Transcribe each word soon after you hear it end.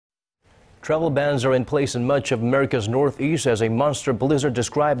Travel bans are in place in much of America's Northeast as a monster blizzard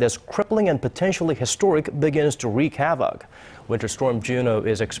described as crippling and potentially historic begins to wreak havoc. Winter storm Juno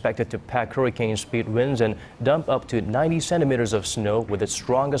is expected to pack hurricane-speed winds and dump up to 90 centimeters of snow, with its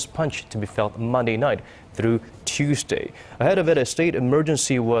strongest punch to be felt Monday night through Tuesday. Ahead of it, a state of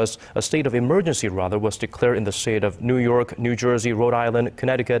emergency was declared in the state of New York, New Jersey, Rhode Island,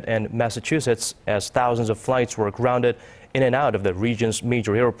 Connecticut, and Massachusetts as thousands of flights were grounded in and out of the region's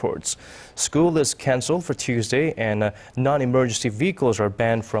major airports. School is canceled for Tuesday, and non-emergency vehicles are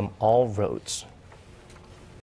banned from all roads.